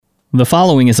The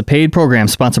following is a paid program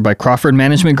sponsored by Crawford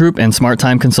Management Group and Smart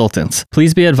Time Consultants.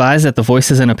 Please be advised that the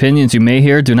voices and opinions you may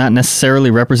hear do not necessarily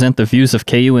represent the views of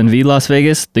KUNV Las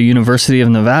Vegas, the University of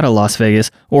Nevada, Las Vegas,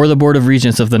 or the Board of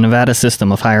Regents of the Nevada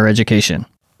System of Higher Education.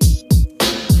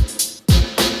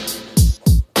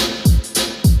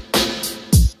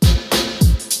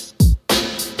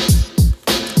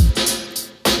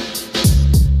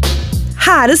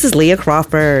 Hi, this is Leah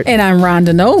Crawford. And I'm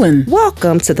Rhonda Nolen.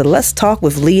 Welcome to the Let's Talk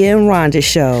with Leaha and Rhonda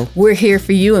Show. We're here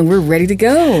for you and we're ready to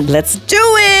go. Let's do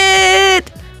it!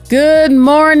 Good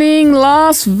morning,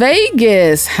 Las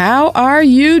Vegas. How are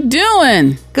you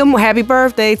doing? Happy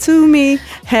birthday to me.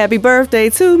 Happy birthday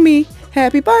to me.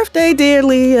 Happy birthday, dear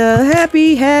Leah.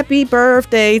 Happy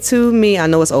birthday to me. I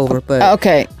know it's over, but...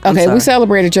 Okay. We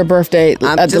celebrated your birthday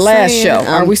at the last show.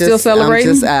 Are we still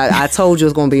celebrating? I told you it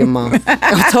was going to be a month.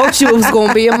 I told you it was going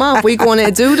to be a month. We're going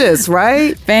to do this,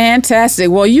 right? Fantastic.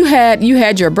 Well, you had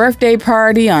your birthday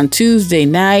party on Tuesday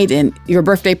night and your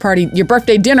birthday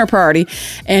dinner party,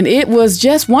 and it was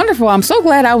just wonderful. I'm so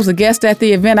glad I was a guest at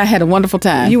the event. I had a wonderful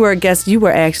time. You were a guest. You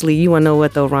want to know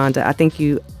what though, Rhonda? Thank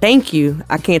you.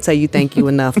 I can't tell you thank you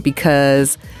enough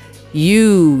because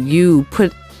you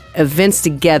put events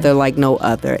together like no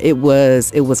other. It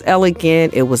was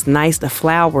elegant. It was nice. The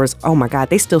flowers, oh my God,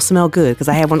 they still smell good because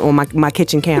I have one on my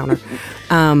kitchen counter.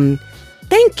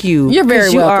 Thank you. You're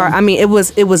very welcome. It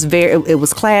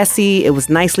was classy. It was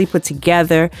nicely put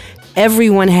together.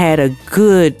 Everyone had a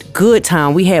good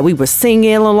time. We were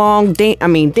singing along,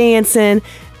 dancing.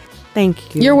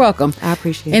 Thank you. You're welcome. I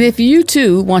appreciate it. And if you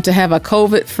too want to have a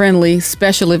COVID-friendly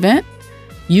special event,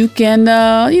 you can,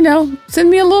 send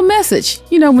me a little message,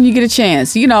 when you get a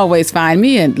chance. You can always find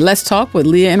me and Let's Talk with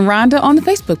Leah and Rhonda on the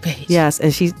Facebook page. Yes,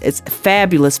 and it's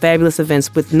fabulous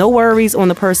events with no worries on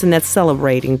the person that's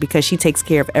celebrating because she takes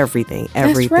care of everything.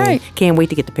 That's right. Can't wait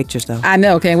to get the pictures, though. I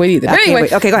know, can't wait either. But anyway,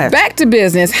 okay, go ahead. Back to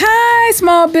business. Hi,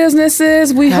 small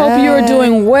businesses. We hope you are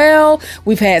doing well.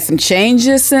 We've had some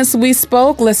changes since we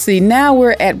spoke. Let's see, now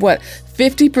we're at what?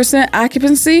 50%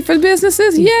 occupancy for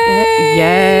businesses.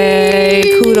 Yay!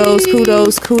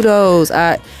 Kudos.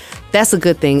 That's a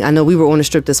good thing. I know we were on the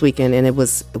Strip this weekend and it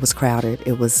was crowded.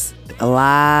 It was a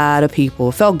lot of people.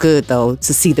 It felt good though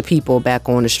to see the people back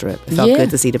on the Strip. It felt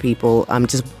good to see the people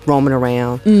just roaming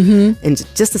around and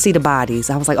just to see the bodies.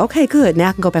 I was like, okay, good. Now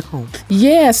I can go back home.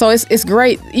 Yeah, so it's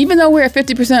great. Even though we're at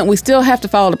 50%, we still have to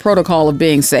follow the protocol of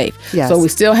being safe. Yes. So we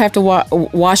still have to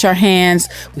wash our hands.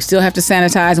 We still have to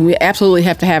sanitize, and we absolutely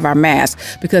have to have our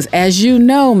masks because, as you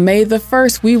know, May the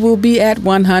 1st, we will be at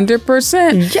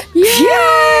 100%.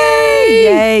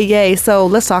 Yay. So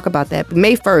let's talk about that.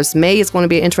 May 1st. May is going to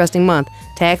be an interesting month.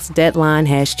 Tax deadline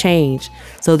has changed.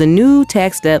 So the new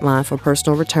tax deadline for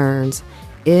personal returns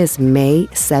is May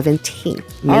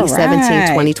 17th. May 17th,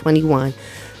 2021.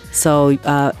 So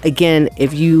again,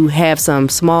 if you have some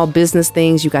small business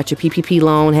things, you got your PPP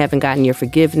loan, haven't gotten your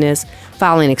forgiveness,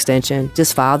 file an extension.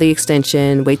 Just file the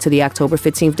extension, wait till the October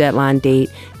 15th deadline date,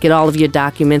 get all of your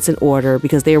documents in order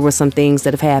because there were some things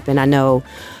that have happened. I know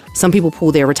some people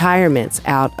pull their retirements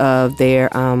out of their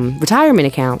retirement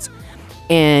accounts.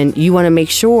 And you want to make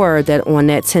sure that on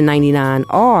that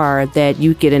 1099-R that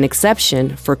you get an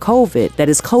exception for COVID that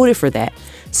is coded for that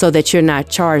so that you're not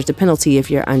charged a penalty if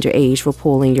you're underage for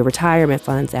pulling your retirement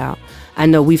funds out. I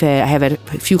know I have had a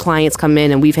few clients come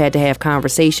in and we've had to have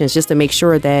conversations just to make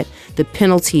sure that the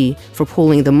penalty for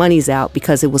pulling the monies out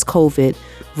because it was COVID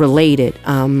related.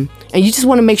 And you just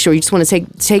want to make sure, you just want to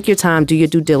take your time, do your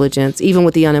due diligence, even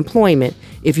with the unemployment.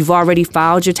 If you've already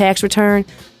filed your tax return,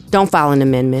 don't file an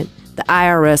amendment. The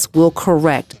IRS will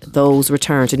correct those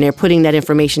returns, and they're putting that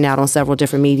information out on several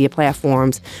different media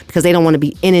platforms because they don't want to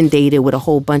be inundated with a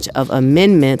whole bunch of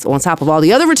amendments on top of all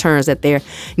the other returns that they're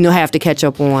have to catch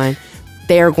up on.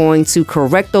 They're going to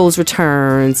correct those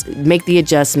returns, make the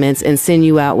adjustments, and send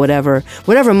you out whatever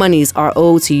monies are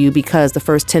owed to you because the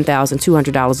first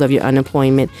 $10,200 of your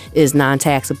unemployment is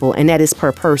non-taxable, and that is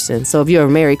per person. So if you're a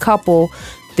married couple,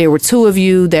 there were two of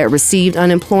you that received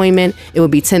unemployment, it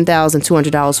would be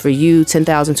 $10,200 for you,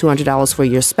 $10,200 for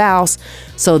your spouse.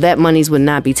 So that monies would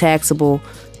not be taxable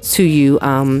to you.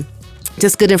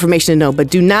 Just good information to know. But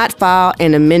do not file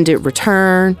an amended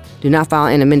return.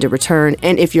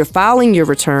 And if you're filing your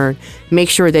return, make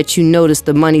sure that you notice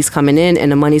the money's coming in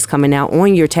and the money's coming out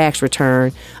on your tax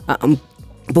return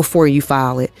before you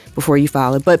file it. But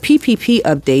PPP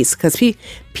updates, because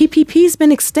PPP's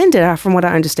been extended from what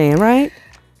I understand, right?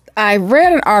 I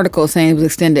read an article saying it was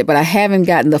extended, but I haven't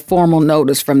gotten the formal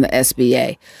notice from the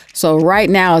SBA. So right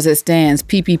now, as it stands,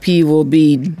 PPP will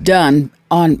be done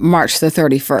on March the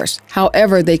 31st.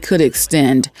 However, they could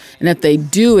extend. And if they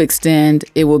do extend,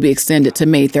 it will be extended to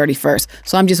May 31st.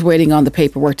 So I'm just waiting on the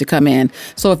paperwork to come in.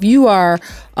 So if you are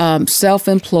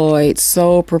self-employed,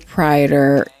 sole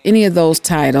proprietor, any of those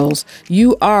titles,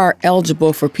 you are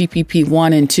eligible for PPP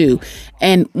 1 and 2.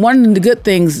 And one of the good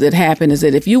things that happened is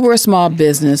that if you were a small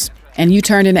business and you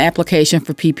turned in an application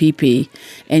for PPP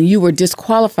and you were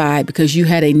disqualified because you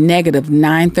had a negative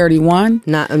 931.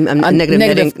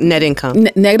 Negative net income.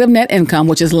 Negative net income,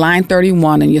 which is line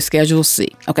 31 in your Schedule C.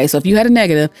 Okay, so if you had a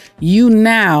negative, you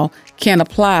now can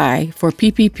apply for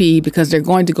PPP because they're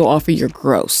going to go off of your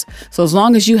gross. So as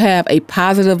long as you have a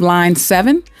positive line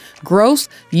 7 gross,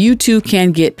 you too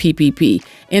can get PPP.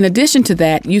 In addition to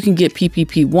that, you can get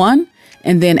PPP 1.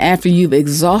 And then after you've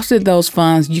exhausted those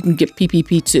funds, you can get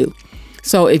PPP 2.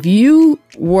 So if you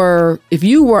were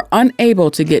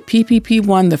unable to get PPP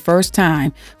 1 the first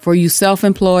time, for you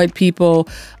self-employed people,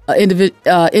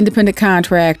 independent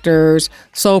contractors,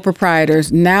 sole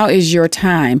proprietors, now is your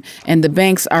time, and the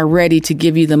banks are ready to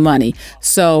give you the money.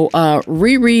 So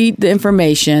reread the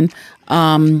information.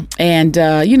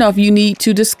 If you need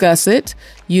to discuss it,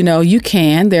 you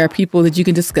can. There are people that you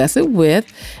can discuss it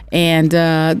with, and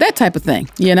that type of thing,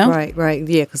 Right.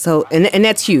 Yeah. So, and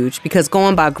that's huge, because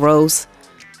going by gross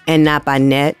and not by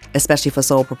net, especially for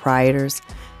sole proprietors,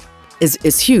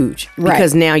 is huge. Right.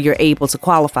 Because now you're able to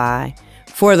qualify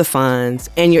for the funds,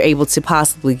 and you're able to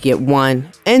possibly get 1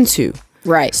 and 2.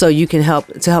 Right. So you can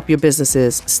help your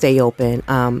businesses stay open.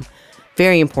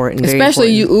 Very important.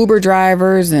 Especially you Uber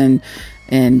drivers and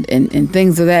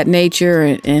things of that nature,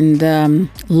 and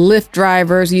Lyft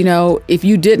drivers. If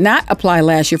you did not apply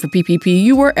last year for PPP,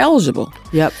 you were eligible.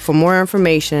 Yep. For more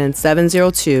information,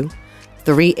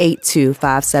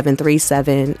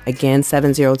 702-382-5737. Again,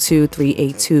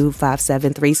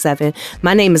 702-382-5737.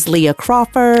 My name is Leah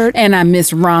Crawford. And I'm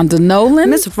Miss Rhonda Nolen.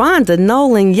 Miss Rhonda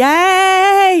Nolen.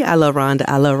 Yay! I love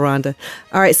Rhonda.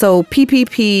 All right. So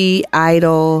PPP,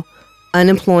 EIDL,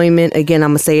 unemployment, again, I'm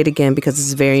going to say it again because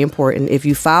it's very important. If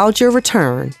you filed your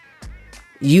return,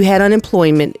 you had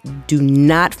unemployment, do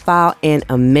not file an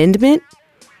amendment.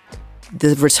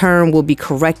 The return will be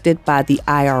corrected by the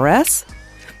IRS.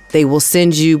 They will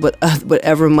send you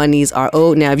whatever monies are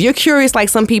owed. Now, if you're curious like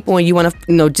some people and you want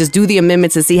to just do the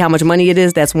amendments and see how much money it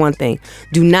is, that's one thing.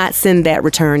 Do not send that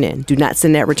return in. The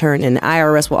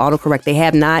IRS will autocorrect. They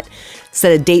have not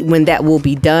set a date when that will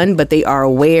be done, but they are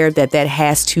aware that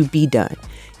has to be done.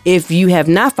 If you have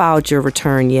not filed your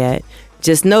return yet,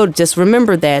 just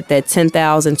remember that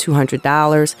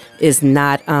 $10,200 is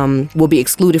not will be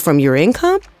excluded from your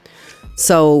income.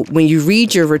 So when you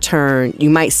read your return, you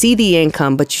might see the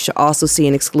income, but you should also see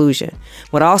an exclusion.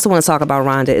 What I also want to talk about,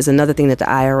 Rhonda, is another thing that the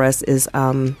IRS is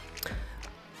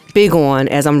big on,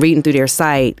 as I'm reading through their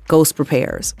site, ghost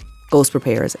preparers.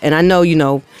 And I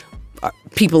know,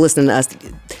 people listening to us,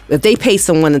 if they pay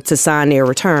someone to sign their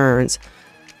returns,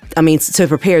 to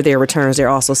prepare their returns, they're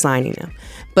also signing them.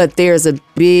 But there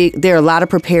are a lot of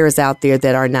preparers out there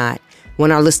that are not. I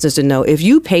want our listeners to know, if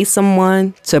you pay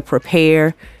someone to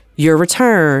prepare your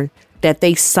return, that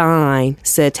they sign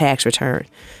said tax return.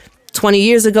 20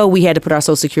 years ago, we had to put our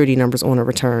Social Security numbers on a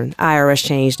return. IRS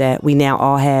changed that. We now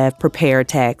all have prepared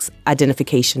tax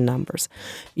identification numbers.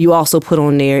 You also put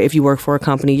on there, if you work for a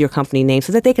company, your company name,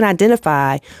 so that they can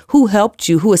identify who helped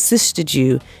you, who assisted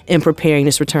you in preparing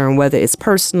this return, whether it's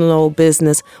personal,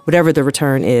 business, whatever the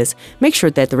return is. Make sure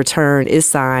that the return is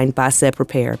signed by said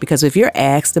preparer, because if you're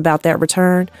asked about that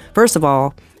return, first of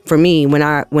all, for me, when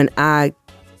I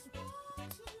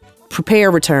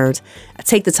prepare returns, I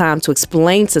take the time to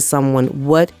explain to someone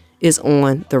what is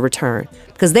on the return,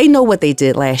 because they know what they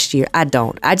did last year. I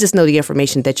don't. I just know the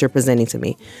information that you're presenting to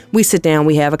me. We sit down,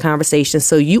 we have a conversation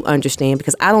so you understand,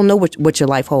 because I don't know what your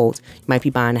life holds. You might be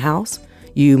buying a house.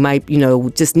 You might,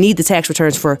 just need the tax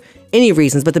returns for any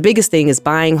reasons. But the biggest thing is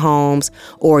buying homes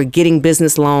or getting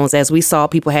business loans. As we saw,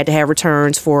 people had to have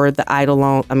returns for the EIDL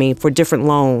loan, for different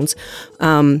loans.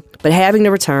 But having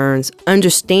the returns,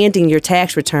 understanding your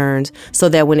tax returns, so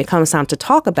that when it comes time to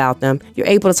talk about them, you're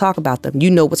able to talk about them.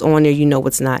 You know what's on there, you know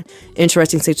what's not.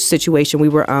 Interesting situation. We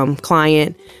were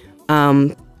client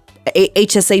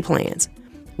HSA plans.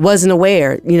 Wasn't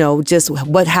aware, just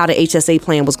how the HSA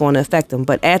plan was going to affect them.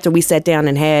 But after we sat down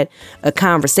and had a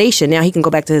conversation, now he can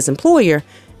go back to his employer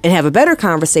and have a better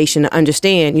conversation to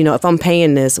understand, if I'm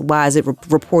paying this, why is it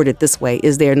reported this way?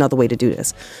 Is there another way to do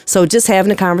this? So just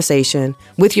having a conversation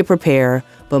with your preparer,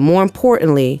 but more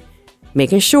importantly,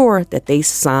 making sure that they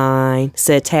sign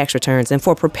said tax returns. And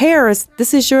for preparers,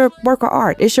 this is your work of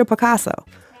art. It's your Picasso.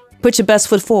 Put your best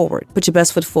foot forward.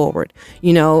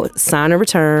 Sign a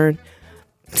return.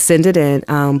 Send it in.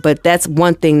 But that's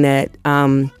one thing that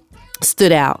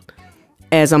stood out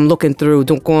as I'm looking through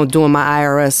doing my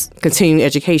IRS continuing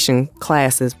education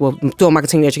classes. Well, doing my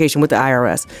continuing education with the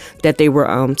IRS that they were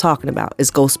talking about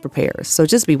is ghost preparers. So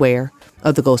just beware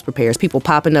of the ghost preparers. People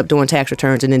popping up doing tax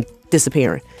returns and then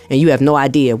disappearing, and you have no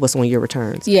idea what's on your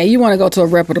returns. Yeah, you want to go to a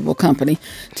reputable company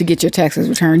to get your taxes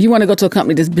returned. You want to go to a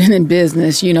company that's been in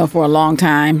business, for a long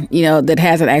time, that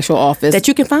has an actual office. That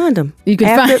you can find them. You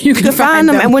can find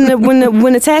them. And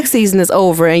when the tax season is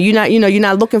over and you're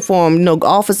not looking for them,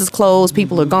 office is closed,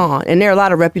 people are gone, and there are a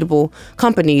lot of reputable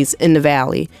companies in the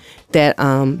Valley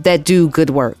that do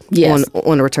good work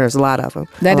on the returns. A lot of them.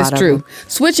 That is true.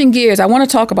 Switching gears, I want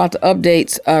to talk about the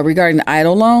updates regarding the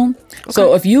EIDL loan. Okay.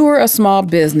 So if you were a small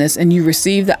business and you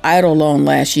received the EIDL loan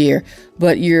last year,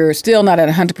 but you're still not at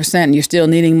 100% and you're still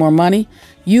needing more money,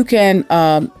 you can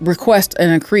request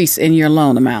an increase in your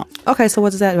loan amount. Okay, so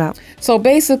what is that about? So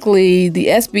basically, the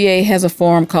SBA has a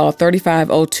form called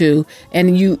 3502,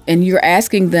 and you're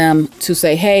asking them to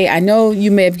say, hey, I know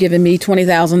you may have given me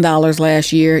 $20,000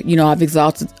 last year. I've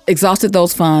exhausted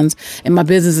those funds, and my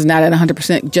business is not at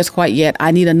 100% just quite yet. I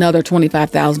need another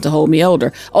 $25,000 to hold me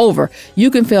over.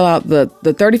 You can fill out the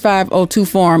 3502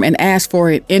 form and ask for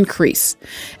an increase,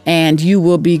 and you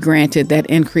will be granted that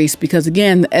increase because,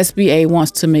 again, the SBA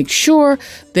wants to make sure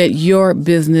that your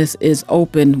business is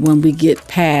open when we get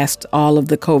past all of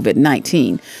the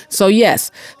COVID-19. So,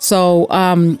 yes. So,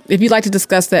 if you'd like to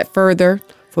discuss that further.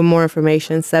 For more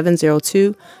information,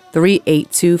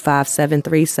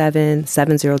 702-382-5737,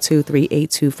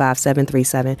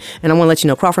 702-382-5737. And I want to let you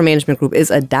know, Crawford Management Group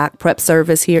is a doc prep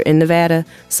service here in Nevada.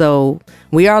 So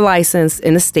we are licensed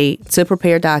in the state to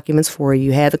prepare documents for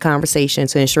you, have the conversation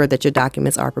to ensure that your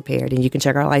documents are prepared. And you can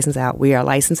check our license out. We are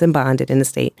licensed and bonded in the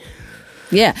state.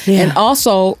 Yeah. And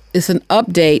also, it's an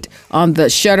update on the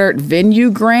Shuttered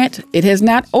Venue Grant. It has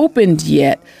not opened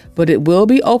yet, but it will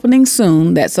be opening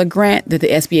soon. That's a grant that the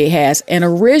SBA has. And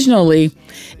originally,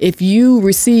 if you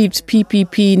received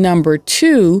PPP number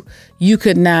 2, you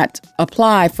could not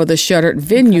apply for the Shuttered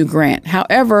Venue Grant.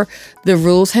 However, the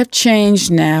rules have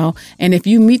changed now. And if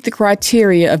you meet the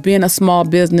criteria of being a small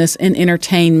business in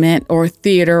entertainment or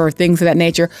theater or things of that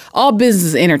nature, all business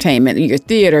is entertainment, your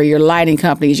theater, your lighting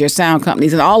companies, your sound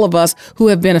companies, and all of us who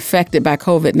have been affected by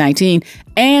COVID-19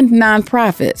 and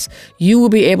nonprofits, you will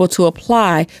be able to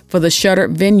apply for the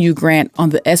Shuttered Venue Grant on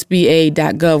the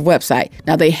SBA.gov website.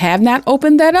 Now, they have not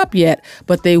opened that up yet,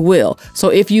 but they will. So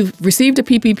if you've received a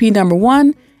PPP number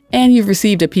 1 and you've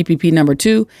received a PPP number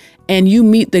 2 and you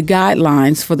meet the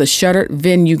guidelines for the Shuttered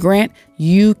Venue Grant,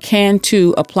 you can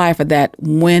too apply for that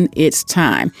when it's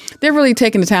time. They're really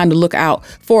taking the time to look out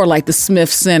for like the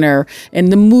Smith Center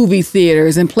and the movie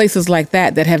theaters and places like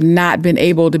that have not been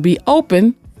able to be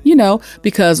open,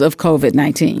 because of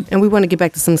COVID-19. And we want to get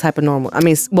back to some type of normal. a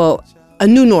new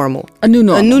normal. A new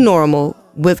normal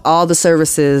with all the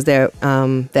services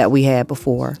that we had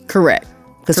before. Correct.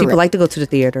 Because people like to go to the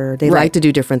theater. They like to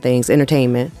do different things,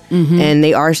 entertainment. Mm-hmm. And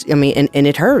they are, and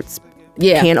it hurts.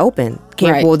 Yeah. Can't open.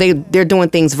 Well, they're doing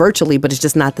things virtually, but it's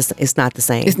just not the same. It's not the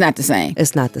same. It's not the same.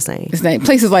 It's not the same.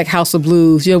 Places like House of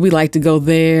Blues, we like to go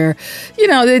there.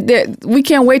 We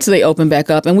can't wait till they open back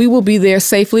up, and we will be there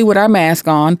safely with our mask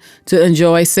on to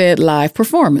enjoy said live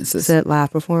performances.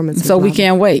 So we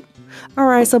can't wait. All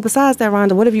right. So besides that,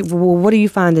 Rhonda, what are you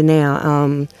finding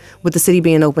now with the city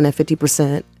being open at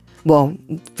 50%? Well,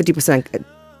 50%.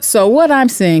 So what I'm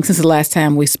seeing since the last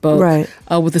time we spoke,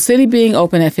 with the city being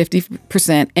open at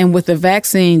 50% and with the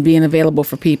vaccine being available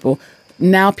for people,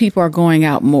 now people are going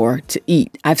out more to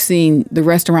eat. I've seen the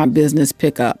restaurant business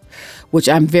pick up, which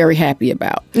I'm very happy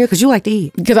about. Yeah, because you like to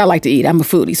eat. Because I like to eat. I'm a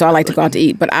foodie, so I like to go out to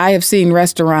eat. But I have seen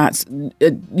restaurants,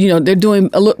 they're doing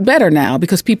a little better now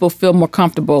because people feel more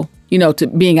comfortable, to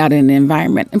being out in the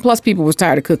environment. And plus, people was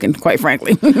tired of cooking, quite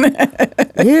frankly.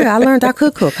 Yeah, I learned I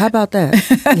could cook. How about that?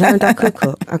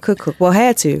 I could cook. Well,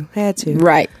 had to.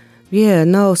 Right. Yeah,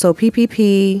 no. So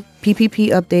PPP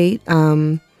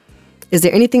update. Is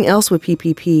there anything else with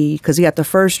PPP? Because you got the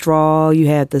first draw, you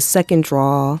had the second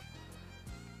draw.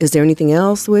 Is there anything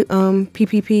else with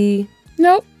PPP?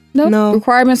 Nope. No.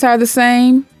 Requirements are the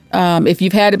same. If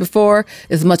you've had it before,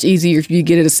 it's much easier if you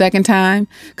get it a second time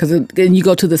because then you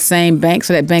go to the same bank,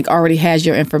 so that bank already has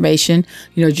your information.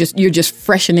 You're just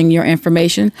freshening your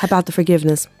information. How about the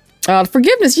forgiveness?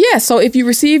 Forgiveness, yes. So if you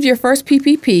received your first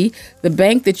PPP, the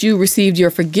bank that you received your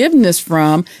forgiveness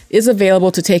from is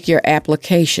available to take your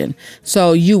application.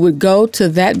 So you would go to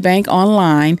that bank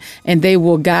online and they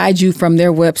will guide you from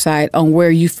their website on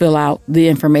where you fill out the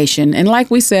information. And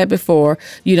like we said before,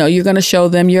 you're going to show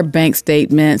them your bank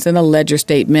statements and the ledger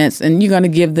statements, and you're going to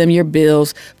give them your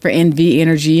bills for NV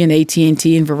Energy and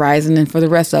AT&T and Verizon and for the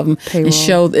rest of them,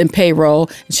 and payroll,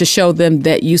 and to show them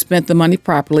that you spent the money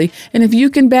properly. And if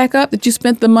you can back up that you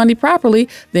spent the money properly,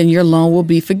 then your loan will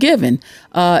be forgiven.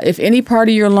 If any part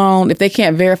of your loan, if they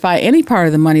can't verify any part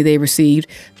of the money they received,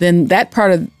 then that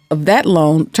part of that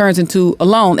loan turns into a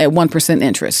loan at 1%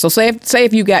 interest. So say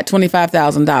if you got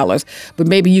 $25,000, but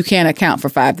maybe you can't account for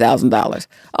 $5,000.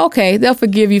 Okay, they'll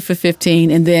forgive you for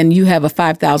 $15,000, and then you have a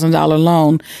 $5,000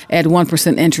 loan at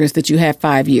 1% interest that you have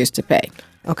 5 years to pay.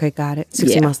 Okay, got it.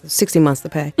 60 months to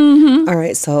pay. Mm-hmm. All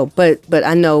right. So, but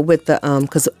I know with the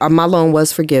because my loan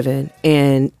was forgiven,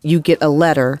 and you get a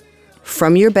letter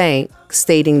from your bank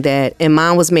stating that, and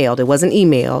mine was mailed. It wasn't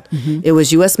emailed. Mm-hmm. It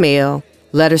was U.S. mail.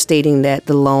 Letter stating that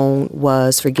the loan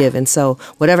was forgiven. So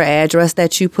whatever address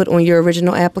that you put on your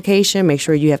original application, make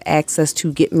sure you have access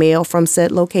to get mail from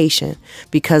said location,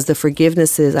 because the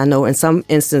forgivenesses, I know in some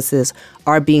instances,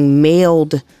 are being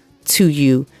mailed to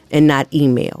you and not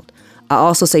emailed. I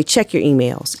also say check your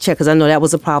emails. Check, because I know that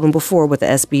was a problem before with the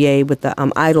SBA, with the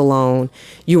EIDL loan.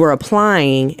 You were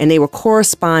applying and they were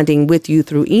corresponding with you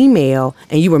through email,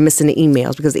 and you were missing the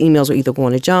emails because the emails were either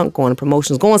going to junk, going to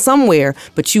promotions, going somewhere,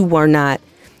 but you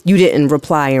didn't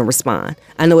reply and respond.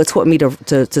 I know it taught me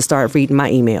to start reading my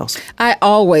emails. I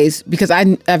always, because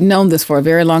I've known this for a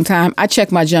very long time, I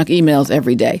check my junk emails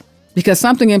every day. Because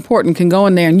something important can go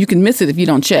in there and you can miss it if you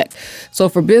don't check. So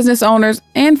for business owners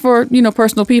and for,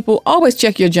 personal people, always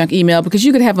check your junk email, because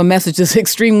you could have a message that's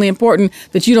extremely important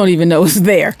that you don't even know is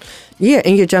there. Yeah,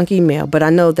 in your junk email. But I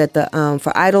know that the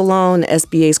for EIDL loan, the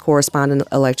SBA's corresponding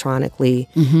electronically.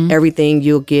 Mm-hmm. Everything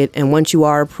you'll get. And once you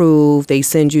are approved, they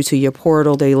send you to your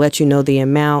portal. They let you know the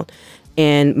amount.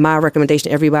 And my recommendation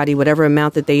to everybody, whatever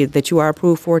amount that you are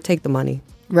approved for, take the money.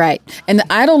 Right. And the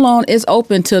EIDL loan is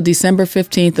open till December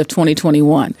 15th of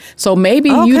 2021. So maybe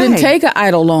you didn't take an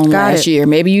EIDL loan last year.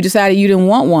 Maybe you decided you didn't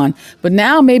want one. But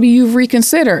now maybe you've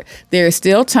reconsidered. There is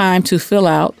still time to fill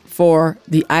out for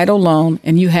the EIDL loan,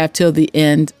 and you have till the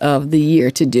end of the year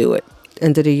to do it.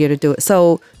 End of the year to do it.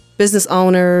 So business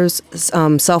owners,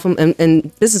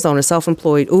 business owners,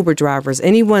 self-employed, Uber drivers,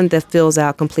 anyone that fills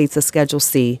out, completes a Schedule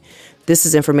C, this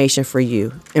is information for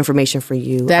you.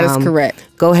 That is correct.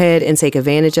 Go ahead and take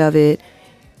advantage of it,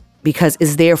 because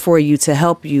it's there for you to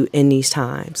help you in these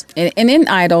times. And in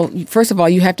EIDL, first of all,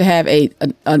 you have to have a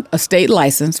state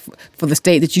license for the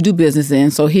state that you do business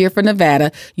in. So here for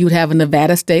Nevada, you would have a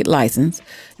Nevada state license,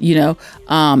 and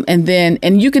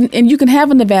you can have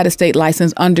a Nevada state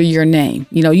license under your name.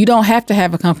 You don't have to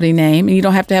have a company name, and you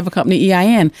don't have to have a company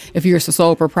EIN if you're a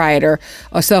sole proprietor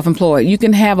or self-employed. You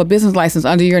can have a business license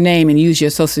under your name and use your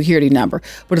Social Security number.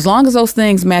 But as long as those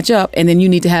things match up, and then you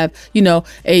need to have,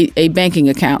 a banking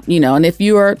account. And if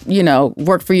you are,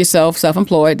 work for yourself,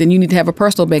 self-employed, then you need to have a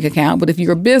personal bank account. But if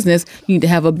you're a business, you need to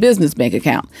have a business bank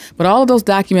account. But all of those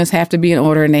documents have to be in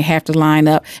order, and they have to line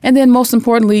up. And then most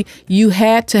importantly, you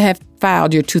had to have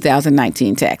filed your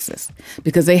 2019 taxes,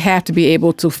 because they have to be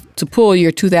able to pull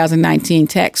your 2019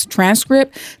 tax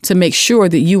transcript to make sure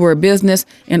that you were a business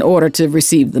in order to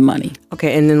receive the money.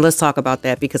 Okay, and then let's talk about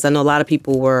that, because I know a lot of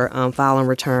people were filing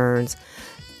returns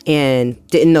and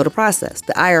didn't know the process.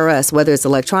 The IRS, whether it's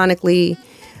electronically,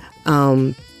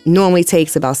 normally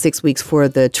takes about 6 weeks for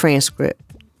the transcript,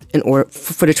 in order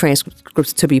for the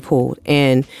transcripts to be pulled.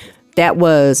 And that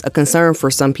was a concern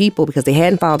for some people, because they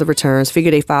hadn't filed the returns,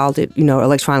 figured they filed it,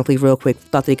 electronically real quick,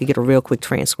 thought they could get a real quick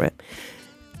transcript.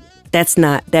 That's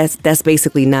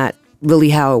basically not really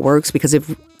how it works, because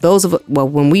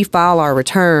when we file our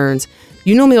returns,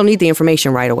 you normally don't need the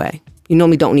information right away.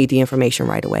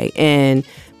 And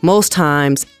most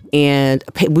times, and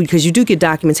because you do get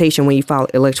documentation when you file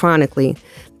it electronically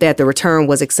that the return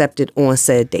was accepted on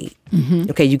said date. Mm-hmm.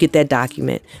 Okay, you get that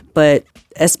document. But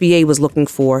SBA was looking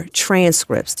for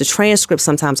transcripts. The transcripts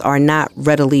sometimes are not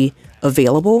readily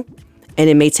available, and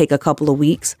it may take a couple of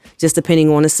weeks, just depending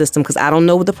on the system, because I don't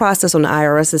know the process on the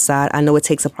IRS's side. I know it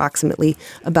takes approximately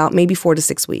about maybe 4 to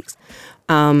 6 weeks.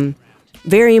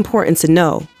 Very important to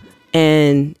know.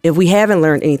 And if we haven't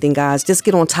learned anything, guys, just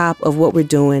get on top of what we're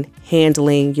doing,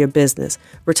 handling your business.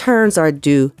 Returns are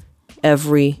due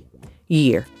every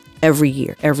year. every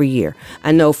year.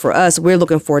 I know for us, we're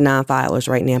looking for non-filers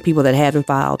right now, people that haven't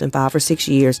filed and filed for 6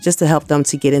 years, just to help them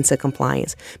to get into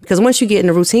compliance. Because once you get in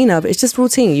the routine of it, it's just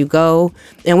routine. You go,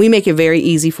 and we make it very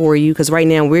easy for you, because right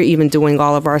now we're even doing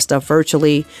all of our stuff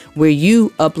virtually, where you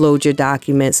upload your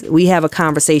documents. We have a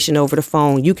conversation over the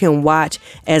phone. You can watch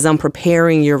as I'm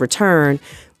preparing your return.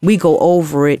 We go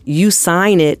over it. You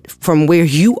sign it from where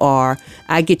you are.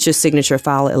 I get your signature,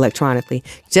 file it electronically.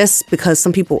 Just because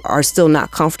some people are still not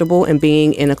comfortable in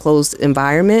being in a closed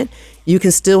environment, you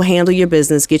can still handle your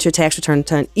business, get your tax return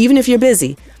done, even if you're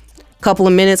busy. Couple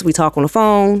of minutes, we talk on the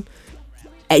phone.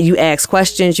 You ask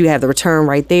questions. You have the return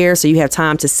right there, so you have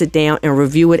time to sit down and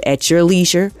review it at your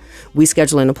leisure. We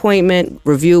schedule an appointment,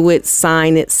 review it,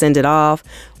 sign it, send it off.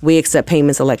 We accept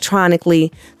payments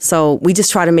electronically. So we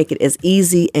just try to make it as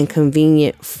easy and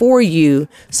convenient for you.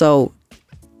 So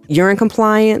you're in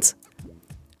compliance.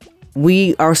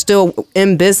 We are still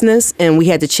in business, and we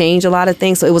had to change a lot of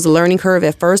things. So it was a learning curve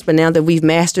at first, but now that we've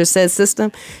mastered said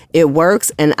system, it works.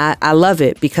 And I love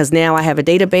it, because now I have a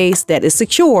database that is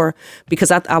secure, because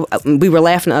we were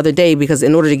laughing the other day, because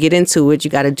in order to get into it,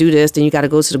 you got to do this. Then you got to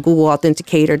go to the Google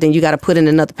Authenticator. Then you got to put in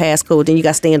another passcode. Then you got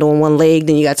to stand on one leg.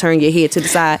 Then you got to turn your head to the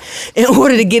side in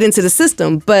order to get into the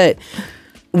system. But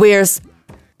whereas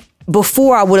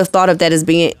before I would have thought of that as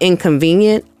being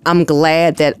inconvenient, I'm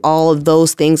glad that all of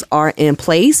those things are in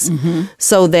place,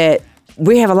 so that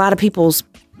we have a lot of people's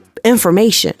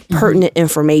information, pertinent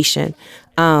information,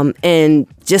 and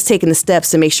just taking the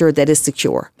steps to make sure that it's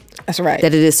secure. That's right.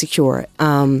 That it is secure.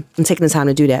 And taking the time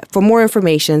to do that. For more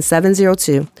information,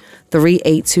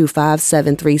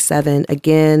 702-382-5737.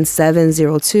 Again,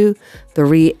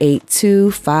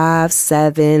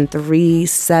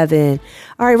 702-382-5737.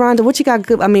 All right, Rhonda, what you got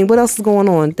good? I mean, what else is going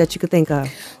on that you could think of?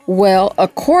 Well,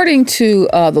 according to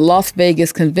the Las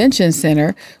Vegas Convention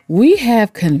Center, we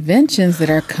have conventions that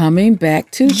are coming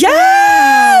back to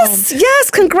Yes!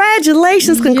 Yes,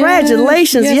 congratulations.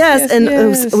 Yes. And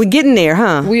we're getting there,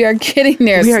 huh? We are getting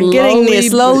there. We are getting there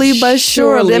slowly but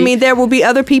surely. I mean, there will be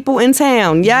other people in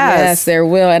town. Yes, there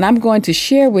will. And I'm going to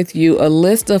share with you a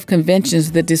list of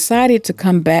conventions that decided to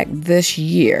come back this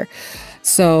year.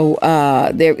 So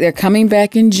they're coming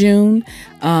back in June.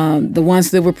 The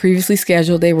ones that were previously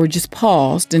scheduled, they were just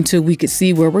paused until we could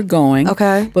see where we're going.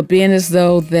 Okay. But being as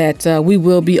though that we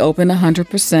will be open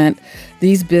 100%,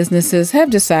 these businesses have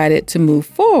decided to move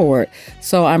forward.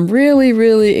 So I'm really,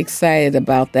 really excited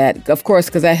about that. Of course,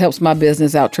 because that helps my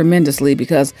business out tremendously,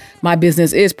 because my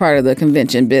business is part of the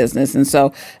convention business. And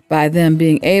so by them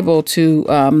being able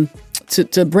to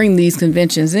bring these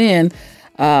conventions in,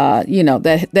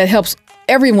 that helps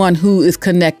everyone who is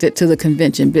connected to the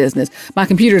convention business. My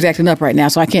computer's acting up right now,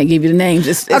 so I can't give you the names.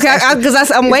 I'm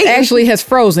waiting. It actually has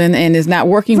frozen and is not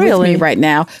working with me right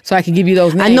now, so I can give you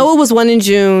those names. I know it was one in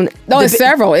June. No, it's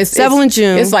several. It's several in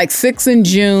June. It's like 6 in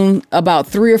June, about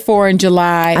 3 or 4 in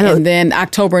July, and then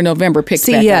October and November picks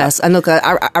back up. CES. I know.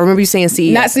 I remember you saying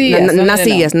CES. Not CES. Not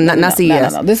CES. Not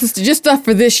CES. No. This is just stuff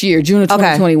for this year, June of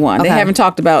 2021. Okay. They haven't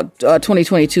talked about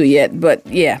 2022 yet, but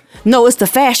yeah. No, it's the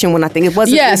fashion one. I think it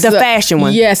wasn't the fashion one.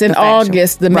 Yes, in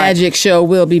August, the Magic Show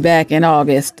will be back in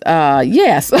August.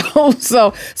 Yes,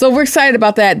 so we're excited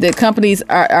about that. The companies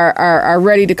are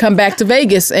ready to come back to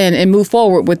Vegas and move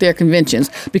forward with their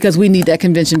conventions, because we need that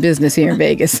convention business here in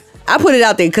Vegas. I put it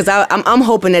out there because I'm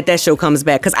hoping that show comes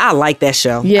back, because I like that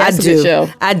show. Yeah, it's a good show.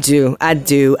 I do.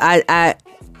 I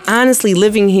honestly,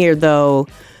 living here though,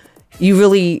 you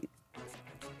really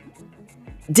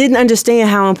didn't understand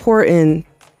how important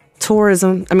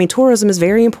tourism is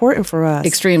very important for us.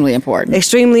 Extremely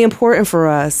important for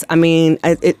us. I mean,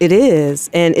 it is.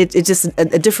 And it's just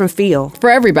a different feel. For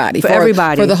everybody.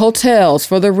 For the hotels,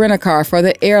 for the rent-a-car, for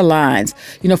the airlines,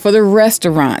 for the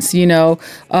restaurants, for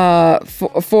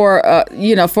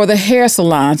the hair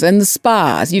salons and the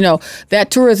spas.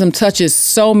 That tourism touches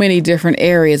so many different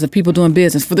areas of people doing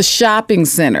business. For the shopping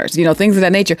centers, things of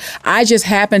that nature. I just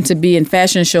happened to be in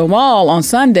Fashion Show Mall on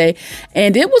Sunday,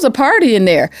 and it was a party in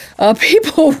there.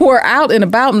 People were out and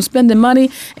about and spending money,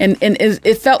 and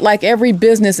it felt like every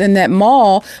business in that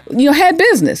mall, had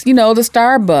business. The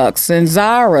Starbucks and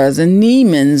Zara's and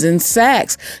Neiman's and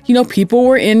Saks. People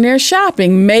were in there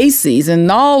shopping. Macy's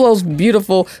and all those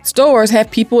beautiful stores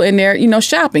have people in there,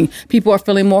 shopping. People are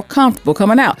feeling more comfortable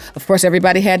coming out. Of course,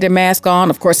 everybody had their mask on.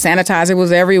 Of course, sanitizer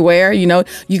was everywhere. You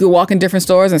could walk in different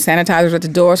stores and sanitizers at the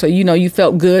door, so you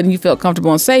felt good and you felt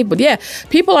comfortable and safe. But yeah,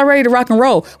 people are ready to rock and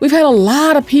roll. We've had a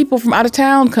lot of people people from out of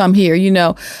town come here.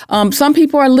 Some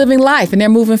people are living life and they're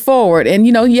moving forward. And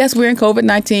yes, we're in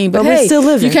COVID-19, but we're hey, still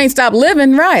living. You can't stop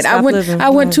living, right? I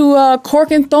went to Cork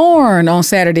and Thorn on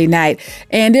Saturday night,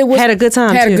 and it was had a good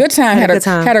time.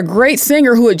 Had a great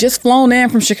singer who had just flown in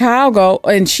from Chicago,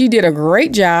 and she did a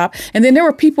great job. And then there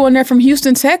were people in there from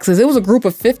Houston, Texas. It was a group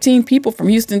of 15 people from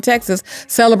Houston, Texas,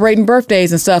 celebrating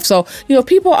birthdays and stuff. So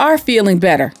people are feeling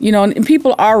better, and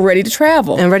people are ready to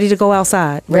travel and ready to go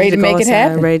outside, ready to make it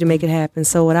happen.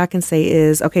 So what I can say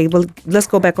is, okay, well, let's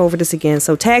go back over this again.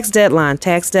 So tax deadline,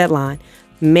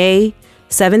 May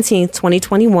 17th,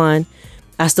 2021.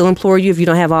 I still implore you, if you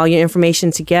don't have all your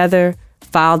information together,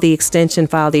 file the extension,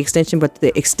 but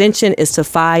the extension is to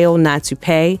file, not to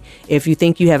pay. If you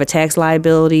think you have a tax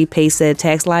liability, pay said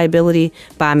tax liability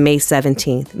by May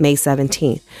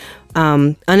 17th.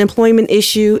 Unemployment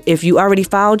issue, if you already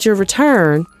filed your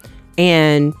return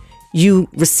and you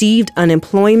received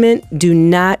unemployment, do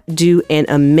not do an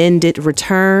amended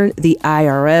return. The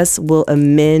IRS will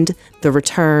amend the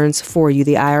returns for you.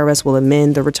 Because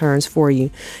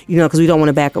we don't want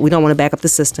to back up the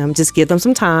system. Just give them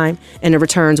some time, and the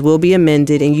returns will be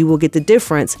amended, and you will get the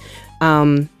difference,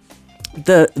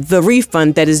 the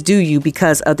refund that is due you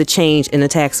because of the change in the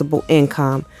taxable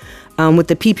income. With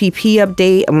the PPP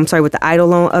update, with the EIDL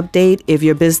loan update, if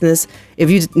you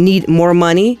need more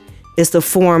money, it's the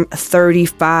form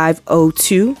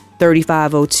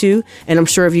 3502. And I'm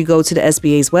sure if you go to the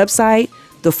SBA's website,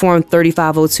 the form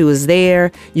 3502 is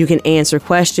there. You can answer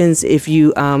questions. If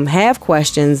you have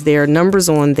questions, there are numbers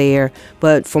on there.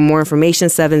 But for more information,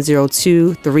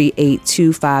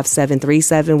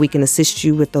 702-382-5737. We can assist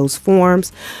you with those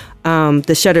forms.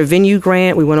 The Shutter Venue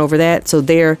Grant, we went over that. So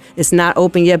it's not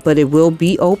open yet, but it will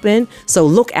be open. So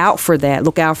look out for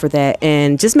that.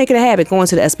 And just make it a habit going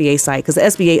to the SBA site, because the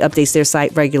SBA updates their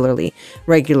site regularly,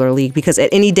 because at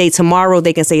any day tomorrow,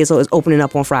 they can say it's opening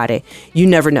up on Friday. You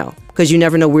never know, because you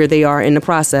never know where they are in the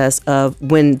process of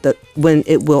when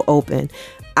it will open.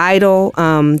 EIDL,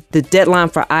 the deadline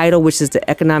for EIDL, which is the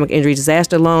Economic Injury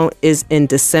Disaster Loan, is in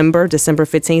December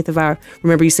 15th, if I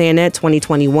remember you saying that,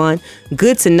 2021.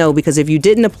 Good to know, because if you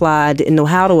didn't apply, didn't know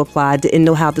how to apply, didn't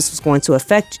know how this was going to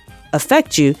affect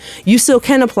you, you still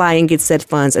can apply and get said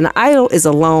funds. And the EIDL is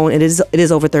a loan, and it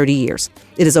is over 30 years.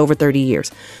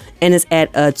 And it's at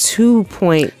a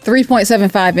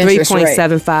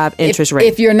 3.75 interest rate.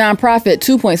 If you're a nonprofit,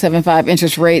 2.75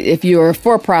 interest rate. If you're a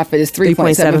for-profit, it's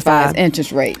 3.75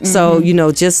 interest rate. Mm-hmm. So,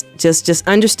 just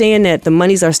understand that the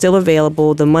monies are still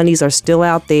available. The monies are still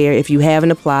out there. If you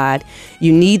haven't applied,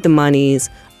 you need the monies.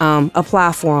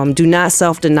 Apply for them. Do not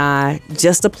self-deny.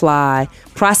 Just apply.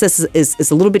 Process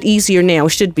is a little bit easier now. It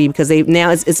should be, because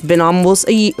it's been almost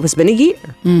a year. It's been a year.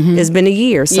 Mm-hmm. It's been a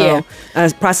year. So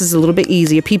process is a little bit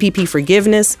easier. PPP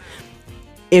forgiveness.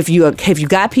 If you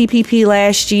got PPP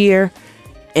last year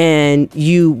and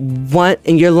you want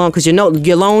in your loan, because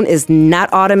your loan is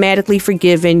not automatically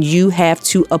forgiven, you have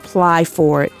to apply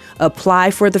for it.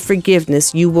 Apply for the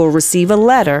forgiveness. You will receive a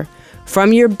letter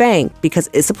from your bank, because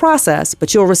it's a process,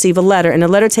 but you'll receive a letter, and the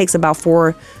letter takes about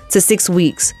 4 to 6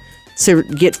 weeks to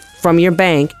get from your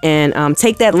bank. And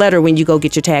take that letter when you go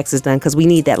get your taxes done, because we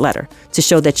need that letter to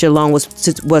show that your loan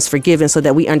was forgiven, so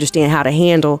that we understand how to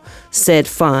handle said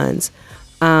funds.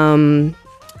 I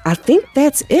think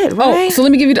that's it, right? Oh, so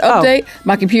let me give you the update.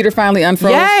 My computer finally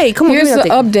unfroze. Yay! Come on, here's the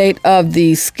update of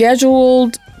the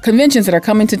scheduled conventions that are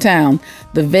coming to town.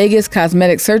 The Vegas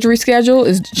Cosmetic Surgery schedule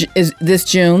is this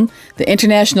June. The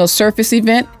International Surface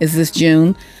event is this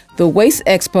June. The Waste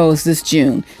Expo is this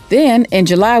June. Then in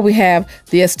July, we have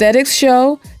the Aesthetics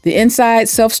Show, the Inside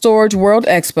Self-Storage World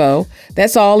Expo.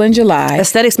 That's all in July.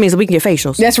 Aesthetics means that we can get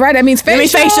facials. That's right. That means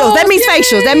facials. That means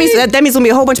facials. That means there's going to be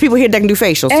a whole bunch of people here that can do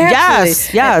facials.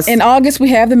 Absolutely. Yes. In August, we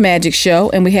have the Magic Show,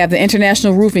 and we have the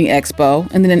International Roofing Expo.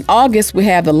 And then in August, we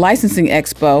have the Licensing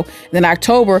Expo. And then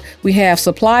October, we have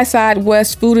Supply Side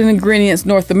West Food and Ingredients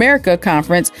North America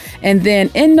Conference. And then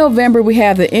in November, we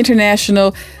have the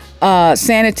International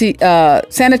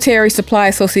Sanitary Supply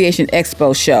Association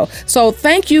Expo Show. So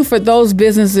thank you for those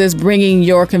businesses bringing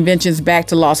your conventions back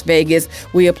to Las Vegas.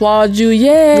 We applaud you. Yay!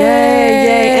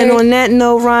 Yay! And on that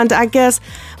note, Rhonda,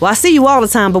 I see you all the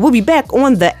time, but we'll be back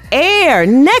on the air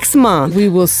next month. We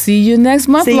will see you next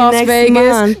month, Las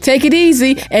Vegas. Take it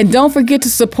easy, and don't forget to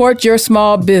support your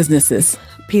small businesses.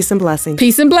 Peace and blessings.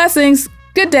 Peace and blessings.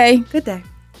 Good day. Good day.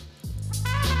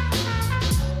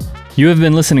 You have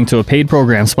been listening to a paid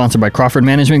program sponsored by Crawford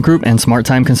Management Group and Smart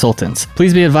Time Consultants.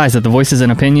 Please be advised that the voices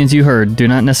and opinions you heard do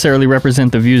not necessarily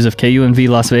represent the views of KUNV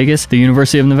Las Vegas, the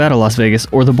University of Nevada, Las Vegas,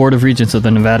 or the Board of Regents of the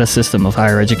Nevada System of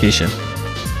Higher Education.